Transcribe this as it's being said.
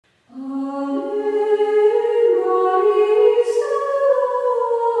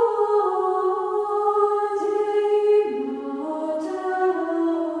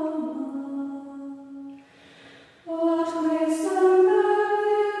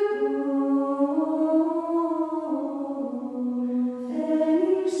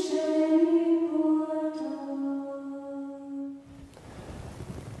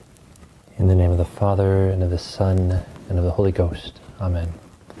Father, and of the Son, and of the Holy Ghost. Amen.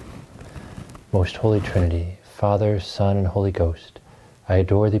 Most Holy Trinity, Father, Son, and Holy Ghost, I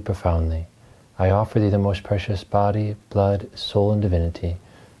adore thee profoundly. I offer thee the most precious body, blood, soul, and divinity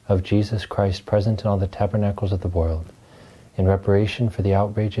of Jesus Christ, present in all the tabernacles of the world, in reparation for the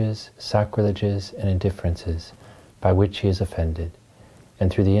outrages, sacrileges, and indifferences by which he is offended, and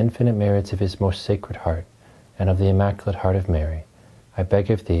through the infinite merits of his most sacred heart, and of the Immaculate Heart of Mary, I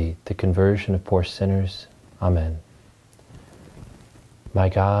beg of thee the conversion of poor sinners. Amen. My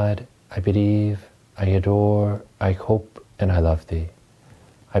God, I believe, I adore, I hope, and I love thee.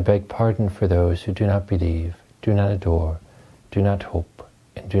 I beg pardon for those who do not believe, do not adore, do not hope,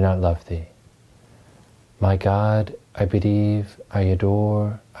 and do not love thee. My God, I believe, I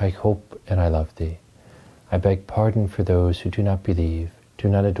adore, I hope, and I love thee. I beg pardon for those who do not believe, do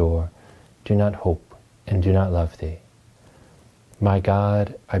not adore, do not hope, and do not love thee. My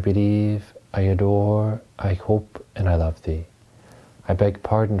God, I believe, I adore, I hope, and I love thee. I beg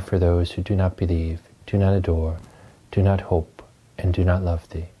pardon for those who do not believe, do not adore, do not hope, and do not love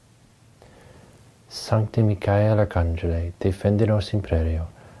thee. Sancte Michael Arcangele, defende-nos imperio,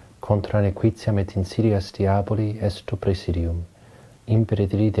 contra nequitiam et insidias diaboli esto presidium,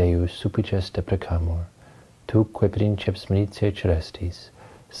 imperitri Deus supplices deprecamur, tuque princeps militiae celestis,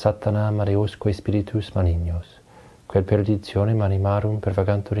 Satana Mariosque Spiritus Malignos, quel perditionem animarum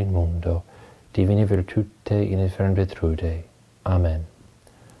pervagantur in mundo, divini virtute in infernum detrude. Amen.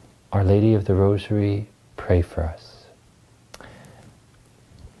 Our Lady of the Rosary, pray for us.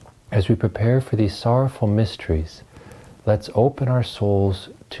 As we prepare for these sorrowful mysteries, let's open our souls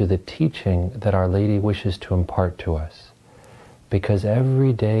to the teaching that Our Lady wishes to impart to us. Because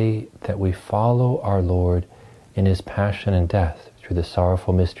every day that we follow our Lord in his passion and death through the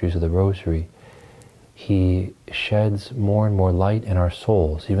sorrowful mysteries of the Rosary, he sheds more and more light in our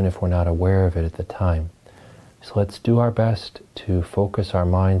souls, even if we're not aware of it at the time. So let's do our best to focus our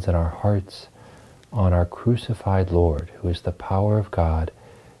minds and our hearts on our crucified Lord, who is the power of God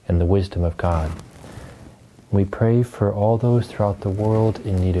and the wisdom of God. We pray for all those throughout the world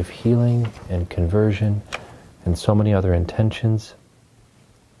in need of healing and conversion and so many other intentions,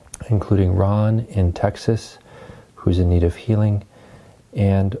 including Ron in Texas, who's in need of healing,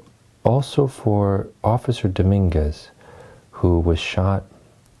 and also for Officer Dominguez, who was shot,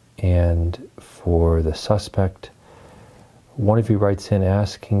 and for the suspect. One of you writes in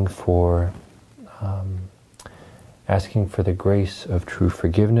asking for the grace of true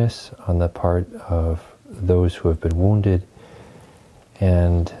forgiveness on the part of those who have been wounded,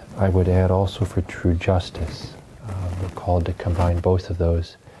 and I would add also for true justice. We're called to combine both of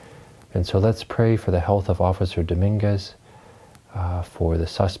those. And so let's pray for the health of Officer Dominguez, for the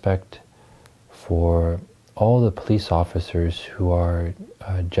suspect, for all the police officers who are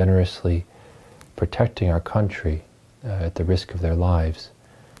generously protecting our country at the risk of their lives,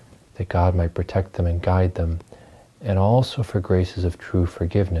 that God might protect them and guide them, and also for graces of true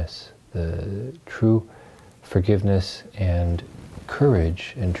forgiveness. The true forgiveness and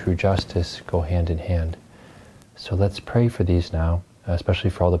courage and true justice go hand in hand. So let's pray for these now, especially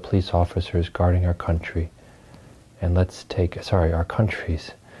for all the police officers guarding our country. And let's take, our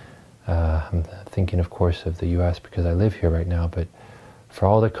countries. I'm thinking, of course, of the U.S. because I live here right now, but for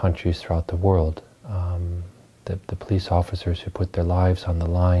all the countries throughout the world, the police officers who put their lives on the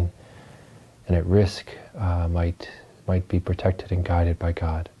line and at risk might be protected and guided by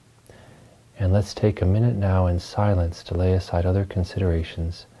God. And let's take a minute now in silence to lay aside other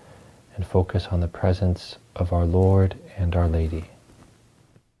considerations and focus on the presence of our Lord and Our Lady.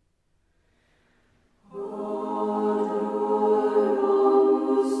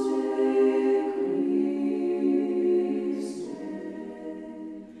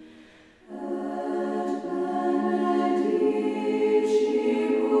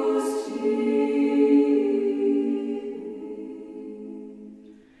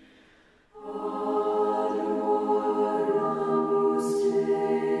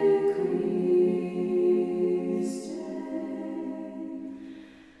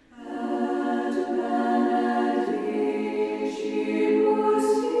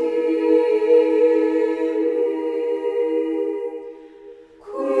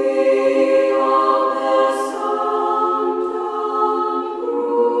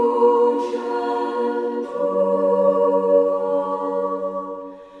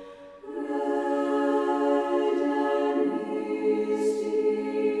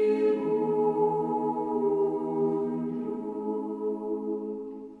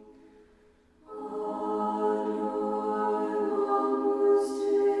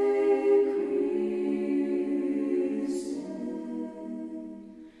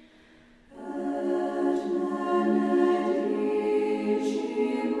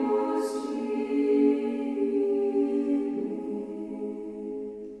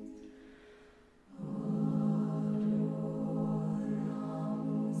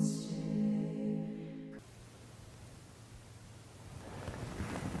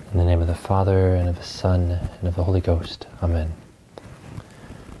 In the name of the Father, and of the Son, and of the Holy Ghost. Amen.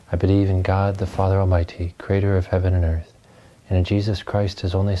 I believe in God, the Father Almighty, creator of heaven and earth, and in Jesus Christ,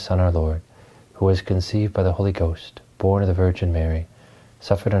 his only Son, our Lord, who was conceived by the Holy Ghost, born of the Virgin Mary,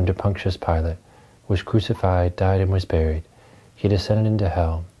 suffered under Pontius Pilate, was crucified, died, and was buried. He descended into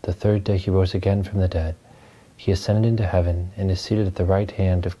hell. The third day he rose again from the dead. He ascended into heaven, and is seated at the right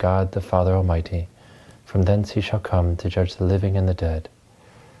hand of God, the Father Almighty. From thence he shall come to judge the living and the dead.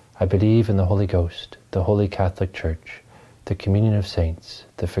 I believe in the Holy Ghost, the Holy Catholic Church, the communion of saints,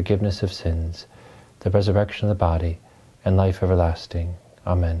 the forgiveness of sins, the resurrection of the body, and life everlasting.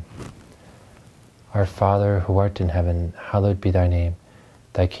 Amen. Our Father, who art in heaven, hallowed be thy name.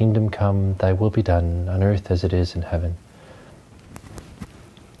 Thy kingdom come, thy will be done, on earth as it is in heaven.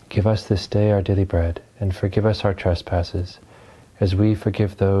 Give us this day our daily bread, and forgive us our trespasses, as we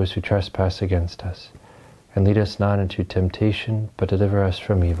forgive those who trespass against us. And lead us not into temptation, but deliver us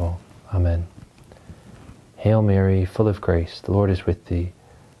from evil. Amen. Hail Mary, full of grace, the Lord is with thee.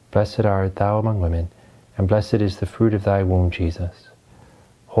 Blessed art thou among women, and blessed is the fruit of thy womb, Jesus.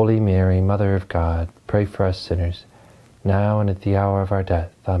 Holy Mary, Mother of God, pray for us sinners, now and at the hour of our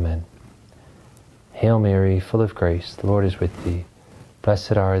death. Amen. Hail Mary, full of grace, the Lord is with thee.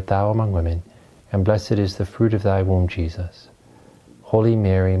 Blessed art thou among women, and blessed is the fruit of thy womb, Jesus. Holy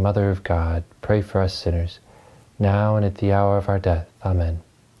Mary, Mother of God, pray for us sinners, now and at the hour of our death. Amen.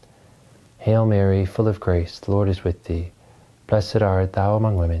 Hail Mary, full of grace, the Lord is with thee. Blessed art thou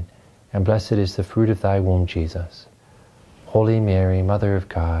among women, and blessed is the fruit of thy womb, Jesus. Holy Mary, Mother of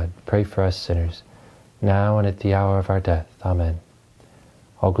God, pray for us sinners, now and at the hour of our death. Amen.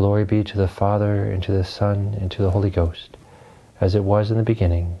 All glory be to the Father, and to the Son, and to the Holy Ghost, as it was in the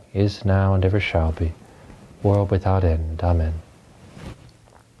beginning, is now, and ever shall be, world without end. Amen.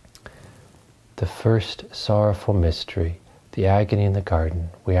 The first sorrowful mystery, the agony in the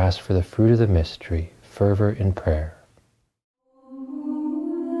garden. We ask for the fruit of the mystery, fervor in prayer.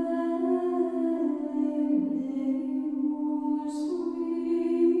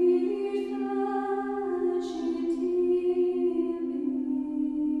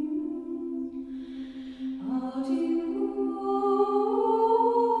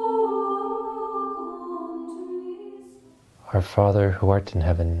 Our Father, who art in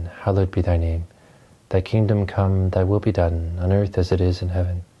heaven, hallowed be thy name. Thy kingdom come, thy will be done, on earth as it is in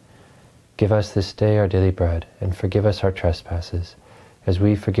heaven. Give us this day our daily bread, and forgive us our trespasses, as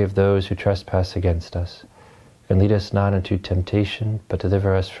we forgive those who trespass against us. And lead us not into temptation, but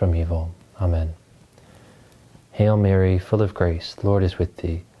deliver us from evil. Amen. Hail Mary, full of grace, the Lord is with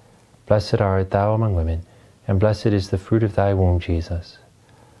thee. Blessed art thou among women, and blessed is the fruit of thy womb, Jesus.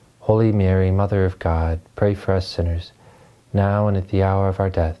 Holy Mary, Mother of God, pray for us sinners, now and at the hour of our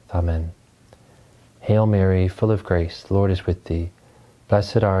death. Amen. Hail Mary, full of grace, the Lord is with thee.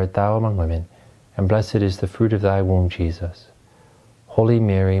 Blessed art thou among women, and blessed is the fruit of thy womb, Jesus. Holy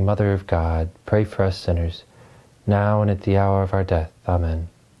Mary, Mother of God, pray for us sinners, now and at the hour of our death. Amen.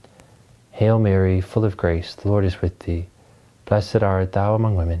 Hail Mary, full of grace, the Lord is with thee. Blessed art thou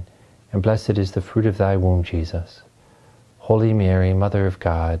among women, and blessed is the fruit of thy womb, Jesus. Holy Mary, Mother of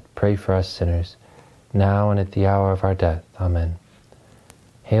God, pray for us sinners, now and at the hour of our death. Amen.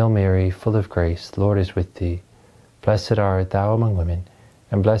 Hail Mary, full of grace, the Lord is with thee. Blessed art thou among women,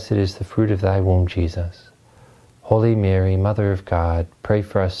 and blessed is the fruit of thy womb, Jesus. Holy Mary, Mother of God, pray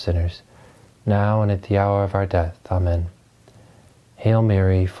for us sinners, now and at the hour of our death. Amen. Hail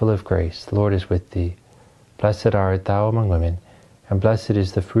Mary, full of grace, the Lord is with thee. Blessed art thou among women, and blessed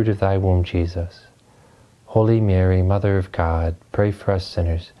is the fruit of thy womb, Jesus. Holy Mary, Mother of God, pray for us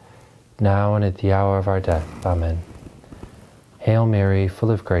sinners, now and at the hour of our death. Amen. Hail Mary, full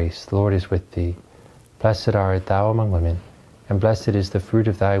of grace, the Lord is with thee. Blessed art thou among women, and blessed is the fruit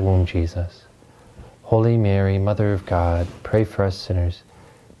of thy womb, Jesus. Holy Mary, Mother of God, pray for us sinners,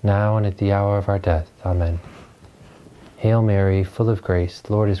 now and at the hour of our death. Amen. Hail Mary, full of grace,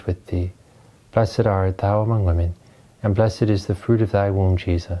 the Lord is with thee. Blessed art thou among women, and blessed is the fruit of thy womb,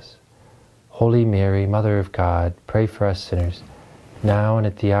 Jesus. Holy Mary, Mother of God, pray for us sinners, now and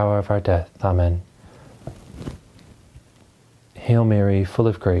at the hour of our death. Amen. Hail Mary, full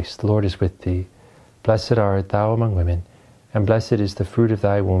of grace, the Lord is with thee. Blessed art thou among women, and blessed is the fruit of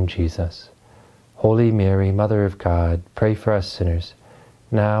thy womb, Jesus. Holy Mary, Mother of God, pray for us sinners,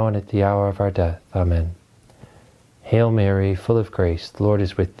 now and at the hour of our death. Amen. Hail Mary, full of grace, the Lord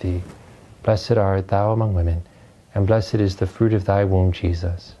is with thee. Blessed art thou among women, and blessed is the fruit of thy womb,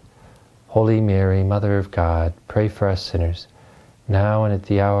 Jesus. Holy Mary, Mother of God, pray for us sinners, now and at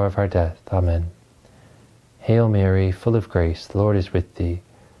the hour of our death. Amen. Hail Mary, full of grace, the Lord is with thee.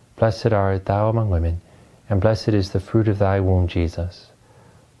 Blessed art thou among women, and blessed is the fruit of thy womb, Jesus.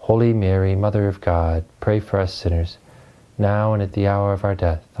 Holy Mary, Mother of God, pray for us sinners, now and at the hour of our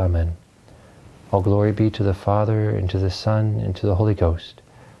death. Amen. All glory be to the Father, and to the Son, and to the Holy Ghost,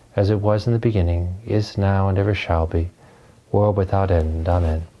 as it was in the beginning, is now, and ever shall be, world without end.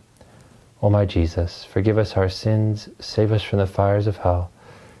 Amen. O my Jesus, forgive us our sins, save us from the fires of hell,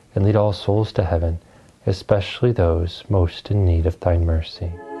 and lead all souls to heaven, especially those most in need of thy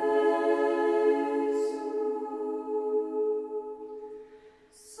mercy.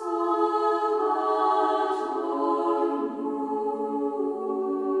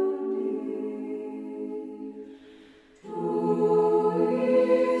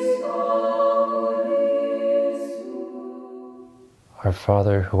 Our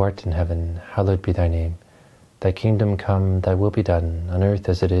Father, who art in heaven, hallowed be thy name. Thy kingdom come, thy will be done, on earth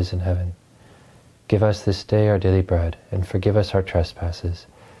as it is in heaven. Give us this day our daily bread, and forgive us our trespasses,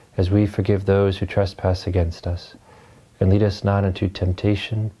 as we forgive those who trespass against us. And lead us not into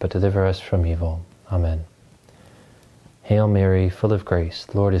temptation, but deliver us from evil. Amen. Hail Mary, full of grace,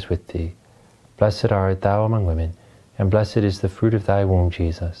 the Lord is with thee. Blessed art thou among women, and blessed is the fruit of thy womb,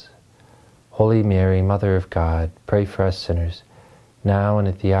 Jesus. Holy Mary, Mother of God, pray for us sinners, now and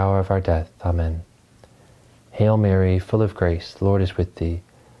at the hour of our death. Amen. Hail Mary, full of grace, the Lord is with thee.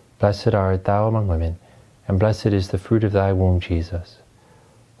 Blessed art thou among women, and blessed is the fruit of thy womb, Jesus.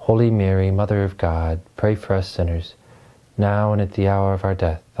 Holy Mary, Mother of God, pray for us sinners, now and at the hour of our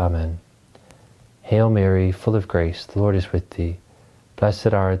death. Amen. Hail Mary, full of grace, the Lord is with thee.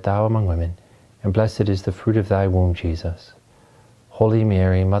 Blessed art thou among women, and blessed is the fruit of thy womb, Jesus. Holy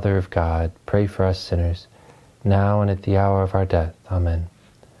Mary, Mother of God, pray for us sinners, now and at the hour of our death. Amen.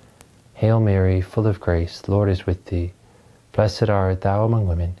 Hail Mary, full of grace, the Lord is with thee. Blessed art thou among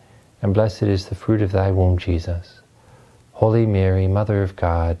women, and blessed is the fruit of thy womb, Jesus. Holy Mary, Mother of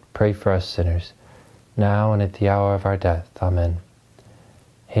God, pray for us sinners, now and at the hour of our death. Amen.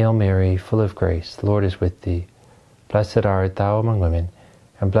 Hail Mary, full of grace, the Lord is with thee. Blessed art thou among women,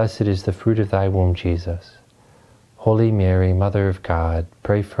 and blessed is the fruit of thy womb, Jesus. Holy Mary, Mother of God,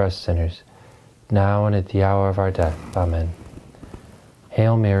 pray for us sinners, now and at the hour of our death. Amen.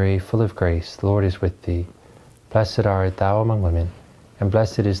 Hail Mary, full of grace, the Lord is with thee. Blessed art thou among women, and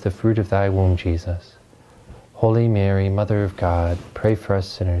blessed is the fruit of thy womb, Jesus. Holy Mary, Mother of God, pray for us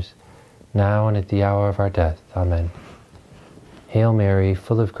sinners, now and at the hour of our death. Amen. Hail Mary,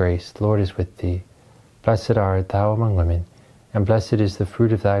 full of grace, the Lord is with thee. Blessed art thou among women, and blessed is the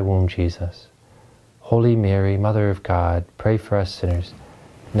fruit of thy womb, Jesus. Holy Mary, Mother of God, pray for us sinners,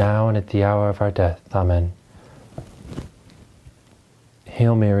 now and at the hour of our death. Amen.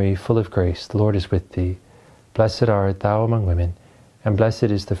 Hail Mary, full of grace, the Lord is with thee. Blessed art thou among women, and blessed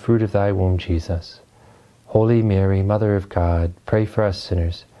is the fruit of thy womb, Jesus. Holy Mary, Mother of God, pray for us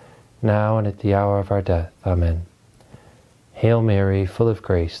sinners, now and at the hour of our death. Amen. Hail Mary, full of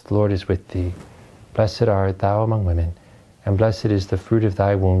grace, the Lord is with thee. Blessed art thou among women, and blessed is the fruit of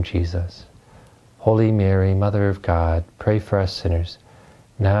thy womb, Jesus. Holy Mary, Mother of God, pray for us sinners,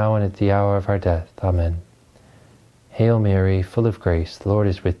 now and at the hour of our death. Amen. Hail Mary, full of grace, the Lord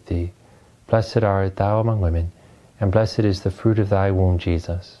is with thee. Blessed art thou among women, and blessed is the fruit of thy womb,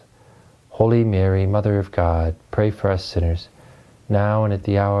 Jesus. Holy Mary, Mother of God, pray for us sinners, now and at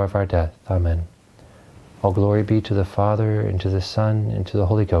the hour of our death. Amen. All glory be to the Father, and to the Son, and to the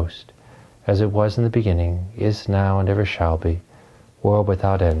Holy Ghost, as it was in the beginning, is now, and ever shall be, world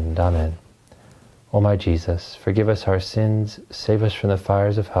without end. Amen. O my Jesus, forgive us our sins, save us from the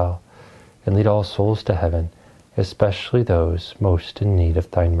fires of hell, and lead all souls to heaven, especially those most in need of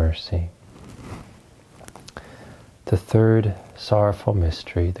thy mercy. The third sorrowful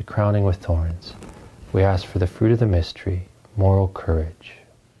mystery, the crowning with thorns. We ask for the fruit of the mystery, moral courage.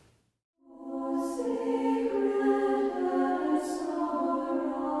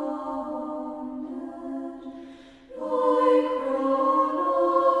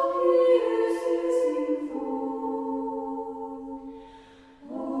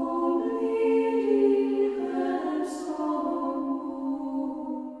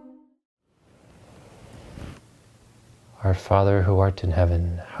 Our Father, who art in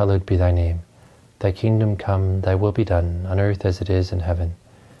heaven, hallowed be thy name. Thy kingdom come, thy will be done, on earth as it is in heaven.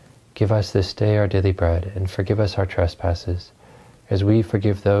 Give us this day our daily bread, and forgive us our trespasses, as we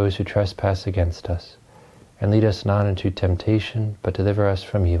forgive those who trespass against us. And lead us not into temptation, but deliver us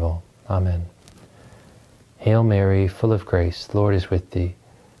from evil. Amen. Hail Mary, full of grace, the Lord is with thee.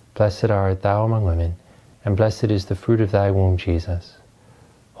 Blessed art thou among women, and blessed is the fruit of thy womb, Jesus.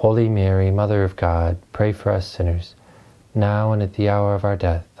 Holy Mary, Mother of God, pray for us sinners, now and at the hour of our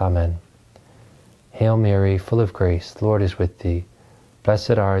death. Amen. Hail Mary, full of grace, the Lord is with thee.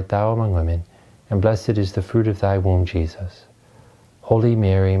 Blessed art thou among women, and blessed is the fruit of thy womb, Jesus. Holy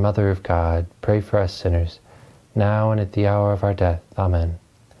Mary, Mother of God, pray for us sinners, now and at the hour of our death. Amen.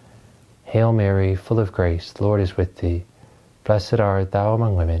 Hail Mary, full of grace, the Lord is with thee. Blessed art thou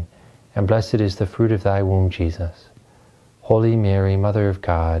among women, and blessed is the fruit of thy womb, Jesus. Holy Mary, Mother of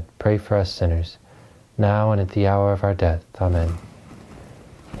God, pray for us sinners, now and at the hour of our death. Amen.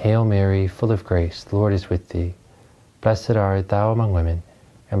 Hail Mary, full of grace, the Lord is with thee. Blessed art thou among women,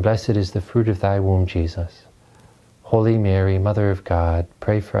 and blessed is the fruit of thy womb, Jesus. Holy Mary, Mother of God,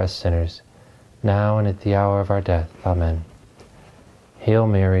 pray for us sinners, now and at the hour of our death. Amen. Hail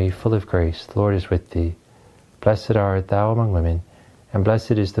Mary, full of grace, the Lord is with thee. Blessed art thou among women, and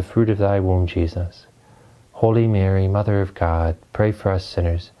blessed is the fruit of thy womb, Jesus. Holy Mary, Mother of God, pray for us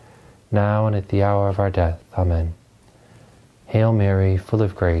sinners, now and at the hour of our death. Amen. Hail Mary, full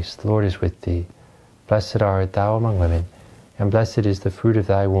of grace, the Lord is with thee. Blessed art thou among women, and blessed is the fruit of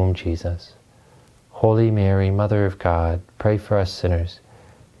thy womb, Jesus. Holy Mary, Mother of God, pray for us sinners,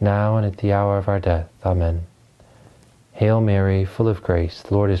 now and at the hour of our death. Amen. Hail Mary, full of grace,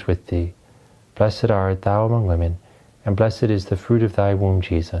 the Lord is with thee. Blessed art thou among women, and blessed is the fruit of thy womb,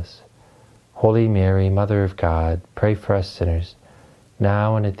 Jesus. Holy Mary, Mother of God, pray for us sinners,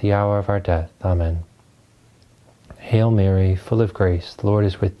 now and at the hour of our death. Amen. Hail Mary, full of grace, the Lord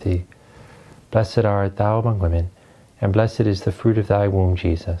is with thee. Blessed art thou among women, and blessed is the fruit of thy womb,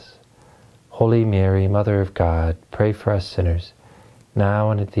 Jesus. Holy Mary, Mother of God, pray for us sinners, now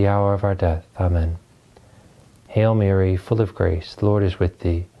and at the hour of our death. Amen. Hail Mary, full of grace, the Lord is with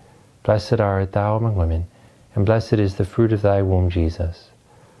thee. Blessed art thou among women, and blessed is the fruit of thy womb, Jesus.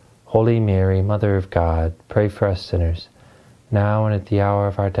 Holy Mary, Mother of God, pray for us sinners, now and at the hour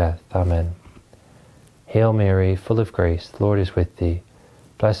of our death. Amen. Hail Mary, full of grace, the Lord is with thee.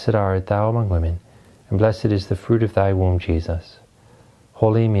 Blessed art thou among women, and blessed is the fruit of thy womb, Jesus.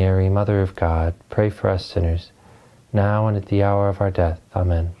 Holy Mary, Mother of God, pray for us sinners, now and at the hour of our death.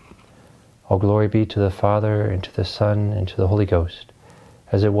 Amen. All glory be to the Father, and to the Son, and to the Holy Ghost,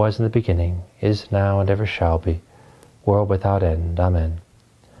 as it was in the beginning, is now, and ever shall be, world without end. Amen.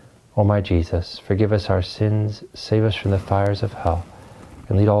 O my Jesus, forgive us our sins, save us from the fires of hell,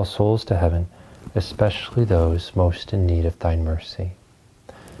 and lead all souls to heaven, especially those most in need of thine mercy.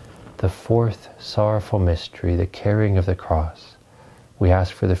 The fourth sorrowful mystery, the carrying of the cross. We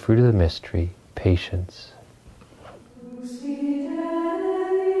ask for the fruit of the mystery, patience.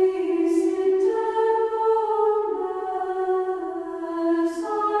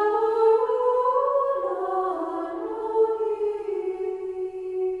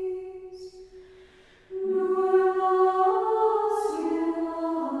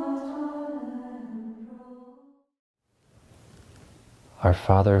 Our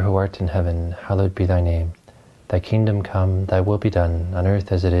Father, who art in heaven, hallowed be thy name. Thy kingdom come, thy will be done, on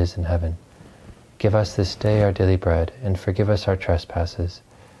earth as it is in heaven. Give us this day our daily bread, and forgive us our trespasses,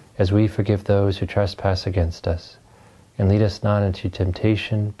 as we forgive those who trespass against us. And lead us not into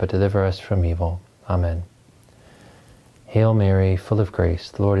temptation, but deliver us from evil. Amen. Hail Mary, full of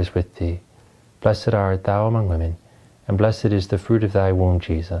grace, the Lord is with thee. Blessed art thou among women, and blessed is the fruit of thy womb,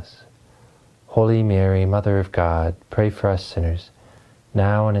 Jesus. Holy Mary, Mother of God, pray for us sinners,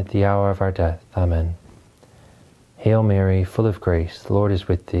 now and at the hour of our death. Amen. Hail Mary, full of grace, the Lord is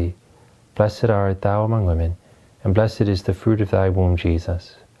with thee. Blessed art thou among women, and blessed is the fruit of thy womb,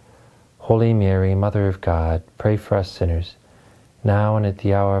 Jesus. Holy Mary, Mother of God, pray for us sinners, now and at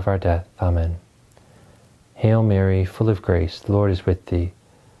the hour of our death. Amen. Hail Mary, full of grace, the Lord is with thee.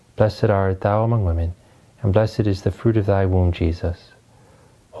 Blessed art thou among women, and blessed is the fruit of thy womb, Jesus.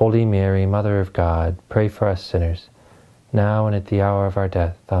 Holy Mary, Mother of God, pray for us sinners, now and at the hour of our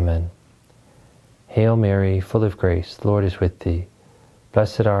death. Amen. Hail Mary, full of grace, the Lord is with thee.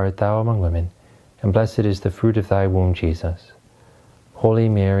 Blessed art thou among women, and blessed is the fruit of thy womb, Jesus. Holy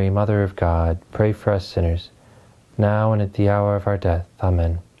Mary, Mother of God, pray for us sinners, now and at the hour of our death.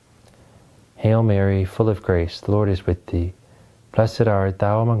 Amen. Hail Mary, full of grace, the Lord is with thee. Blessed art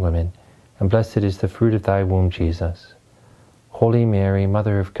thou among women, and blessed is the fruit of thy womb, Jesus. Holy Mary,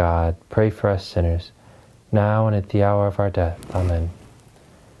 Mother of God, pray for us sinners, now and at the hour of our death. Amen.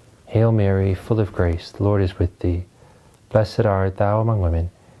 Hail Mary, full of grace, the Lord is with thee. Blessed art thou among women,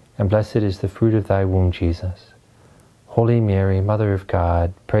 and blessed is the fruit of thy womb, Jesus. Holy Mary, Mother of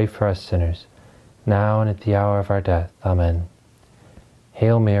God, pray for us sinners, now and at the hour of our death. Amen.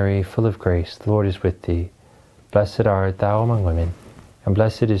 Hail Mary, full of grace, the Lord is with thee. Blessed art thou among women, and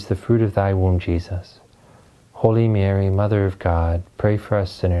blessed is the fruit of thy womb, Jesus. Holy Mary, Mother of God, pray for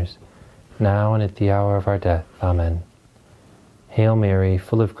us sinners, now and at the hour of our death. Amen. Hail Mary,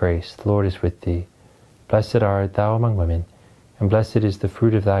 full of grace, the Lord is with thee. Blessed art thou among women, and blessed is the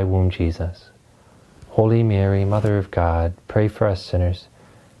fruit of thy womb, Jesus. Holy Mary, Mother of God, pray for us sinners,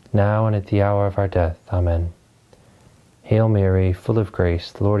 now and at the hour of our death. Amen. Hail Mary, full of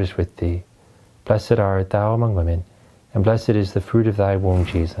grace, the Lord is with thee. Blessed art thou among women, and blessed is the fruit of thy womb,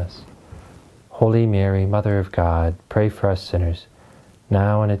 Jesus. Holy Mary, Mother of God, pray for us sinners,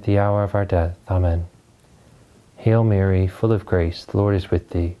 now and at the hour of our death. Amen. Hail Mary, full of grace, the Lord is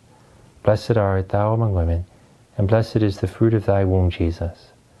with thee. Blessed art thou among women, and blessed is the fruit of thy womb, Jesus.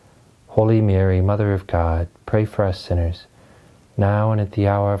 Holy Mary, Mother of God, pray for us sinners, now and at the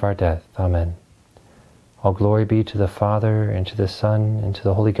hour of our death. Amen. All glory be to the Father, and to the Son, and to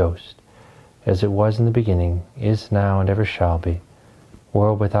the Holy Ghost, as it was in the beginning, is now, and ever shall be,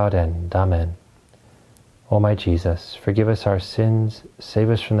 world without end. Amen. O my Jesus, forgive us our sins, save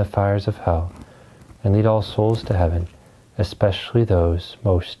us from the fires of hell, and lead all souls to heaven, especially those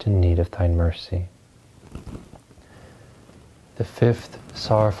most in need of thine mercy. The fifth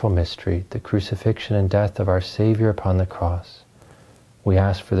sorrowful mystery, the crucifixion and death of our Savior upon the cross. We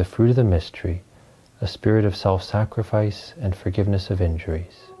ask for the fruit of the mystery, a spirit of self-sacrifice and forgiveness of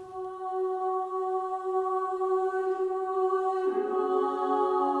injuries.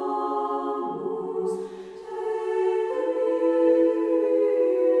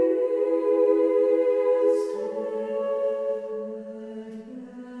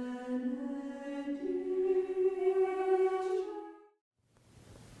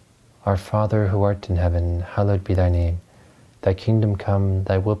 Our Father, who art in heaven, hallowed be thy name. Thy kingdom come,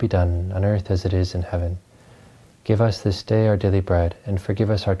 thy will be done, on earth as it is in heaven. Give us this day our daily bread, and forgive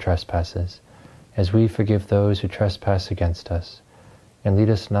us our trespasses, as we forgive those who trespass against us. And lead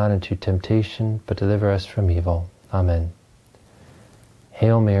us not into temptation, but deliver us from evil. Amen.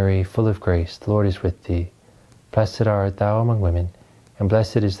 Hail Mary, full of grace, the Lord is with thee. Blessed art thou among women, and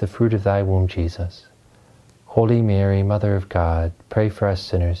blessed is the fruit of thy womb, Jesus. Holy Mary, Mother of God, pray for us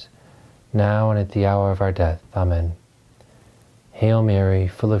sinners, now and at the hour of our death. Amen. Hail Mary,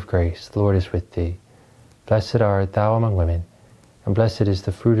 full of grace, the Lord is with thee. Blessed art thou among women, and blessed is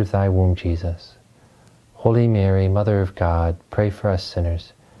the fruit of thy womb, Jesus. Holy Mary, Mother of God, pray for us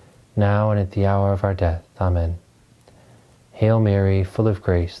sinners, now and at the hour of our death. Amen. Hail Mary, full of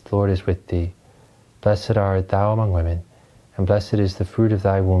grace, the Lord is with thee. Blessed art thou among women, and blessed is the fruit of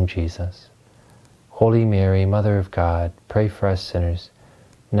thy womb, Jesus. Holy Mary, Mother of God, pray for us sinners,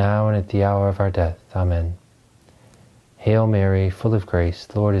 now and at the hour of our death. Amen. Hail Mary, full of grace,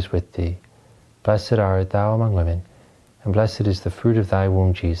 the Lord is with thee. Blessed art thou among women, and blessed is the fruit of thy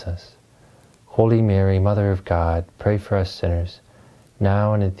womb, Jesus. Holy Mary, Mother of God, pray for us sinners,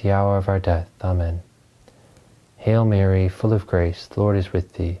 now and at the hour of our death. Amen. Hail Mary, full of grace, the Lord is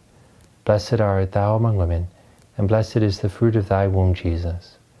with thee. Blessed art thou among women, and blessed is the fruit of thy womb,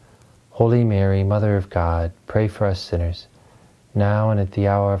 Jesus. Holy Mary, Mother of God, pray for us sinners, now and at the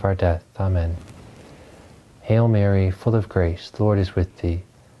hour of our death. Amen. Hail Mary, full of grace, the Lord is with thee.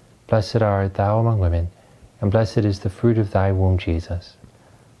 Blessed art thou among women, and blessed is the fruit of thy womb, Jesus.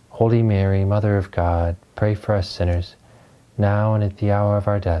 Holy Mary, Mother of God, pray for us sinners, now and at the hour of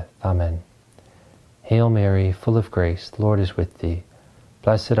our death. Amen. Hail Mary, full of grace, the Lord is with thee.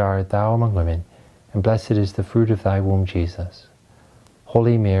 Blessed art thou among women, and blessed is the fruit of thy womb, Jesus.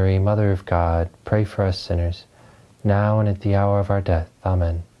 Holy Mary, Mother of God, pray for us sinners, now and at the hour of our death.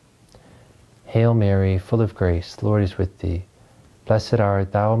 Amen. Hail Mary, full of grace, the Lord is with thee. Blessed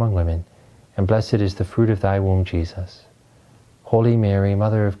art thou among women, and blessed is the fruit of thy womb, Jesus. Holy Mary,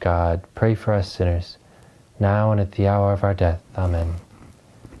 Mother of God, pray for us sinners, now and at the hour of our death. Amen.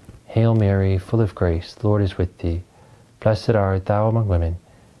 Hail Mary, full of grace, the Lord is with thee. Blessed art thou among women,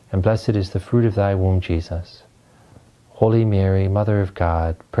 and blessed is the fruit of thy womb, Jesus. Holy Mary, Mother of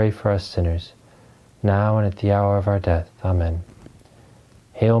God, pray for us sinners, now and at the hour of our death. Amen.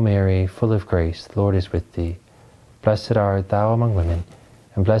 Hail Mary, full of grace, the Lord is with thee. Blessed art thou among women,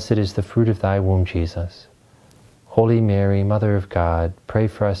 and blessed is the fruit of thy womb, Jesus. Holy Mary, Mother of God, pray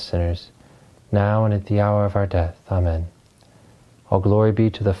for us sinners, now and at the hour of our death. Amen. All glory be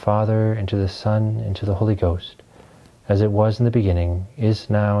to the Father, and to the Son, and to the Holy Ghost, as it was in the beginning, is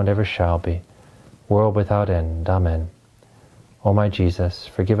now, and ever shall be, world without end. Amen. O my Jesus,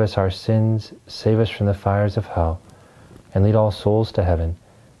 forgive us our sins, save us from the fires of hell, and lead all souls to heaven,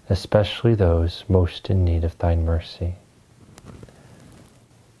 especially those most in need of thine mercy.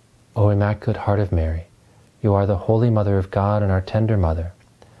 O Immaculate Heart of Mary, you are the Holy Mother of God and our tender Mother.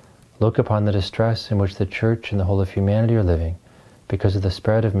 Look upon the distress in which the Church and the whole of humanity are living because of the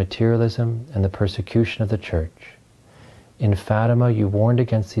spread of materialism and the persecution of the Church. In Fatima, you warned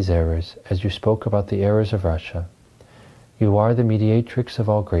against these errors as you spoke about the errors of Russia. You are the mediatrix of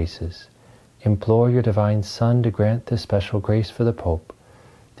all graces. Implore your divine Son to grant this special grace for the Pope,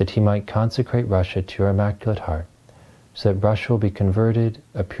 that he might consecrate Russia to your Immaculate Heart, so that Russia will be converted,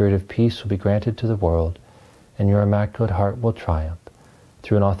 a period of peace will be granted to the world, and your Immaculate Heart will triumph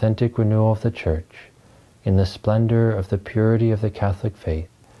through an authentic renewal of the Church, in the splendor of the purity of the Catholic faith,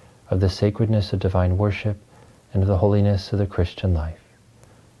 of the sacredness of divine worship, and of the holiness of the Christian life.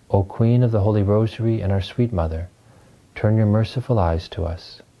 O Queen of the Holy Rosary and our sweet Mother, turn your merciful eyes to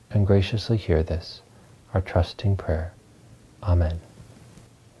us and graciously hear this, our trusting prayer. Amen.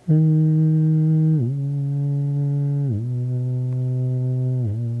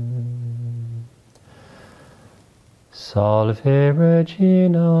 Salve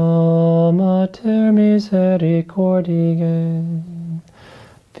Regina, Mater Misericordiae,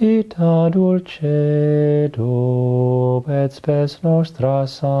 Vita dulcedo et spes nostra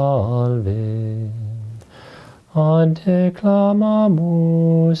salve. Ante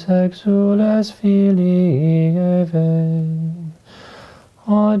clamamus exules filii Eve,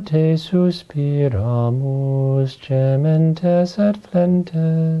 ante suspiramus gementes et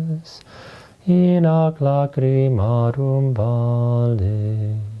flentes, in ac lacrimarum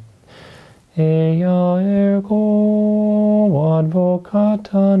vale. Ea ergo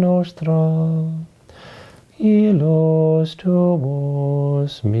advocata nostra, illos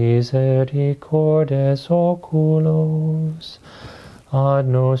tuos misericordes oculos ad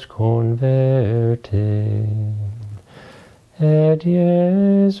nos converte. Et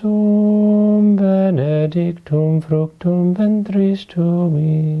Iesum benedictum fructum ventris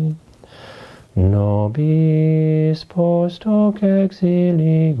tui, nobis post hoc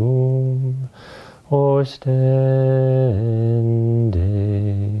exilium ostende.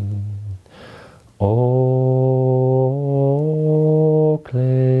 O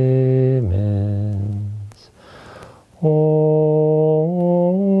clemens,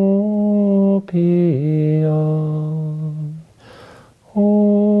 O pia, O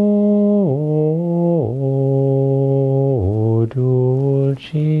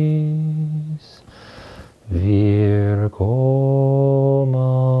dulcis Virgo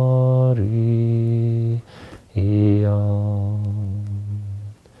Maria.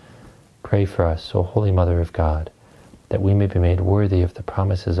 Pray for us, O Holy Mother of God, that we may be made worthy of the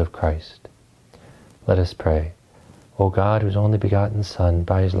promises of Christ. Let us pray. O God, whose only begotten Son,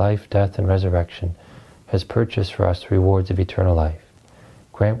 by his life, death, and resurrection, has purchased for us the rewards of eternal life,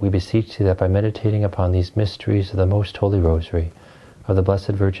 grant, we beseech thee, that by meditating upon these mysteries of the Most Holy Rosary of the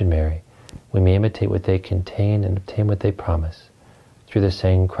Blessed Virgin Mary, we may imitate what they contain and obtain what they promise. Through the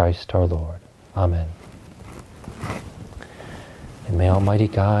same Christ our Lord. Amen. And may Almighty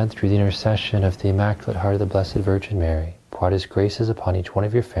God, through the intercession of the Immaculate Heart of the Blessed Virgin Mary, pour out his graces upon each one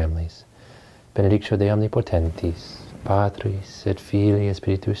of your families. Benedictio Dei Omnipotentis, Patris et Filii et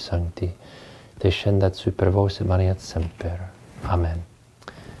Spiritus Sancti, descendat super vos et maneat semper. Amen.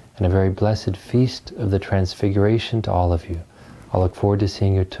 And a very blessed feast of the Transfiguration to all of you. I'll look forward to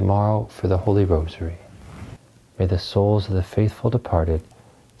seeing you tomorrow for the Holy Rosary. May the souls of the faithful departed,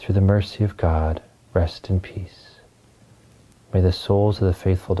 through the mercy of God, rest in peace. May the souls of the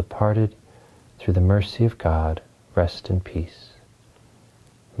faithful departed, through the mercy of God, rest in peace.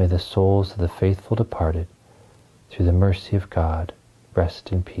 May the souls of the faithful departed, through the mercy of God,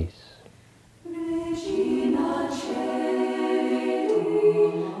 rest in peace. Regina Caeli,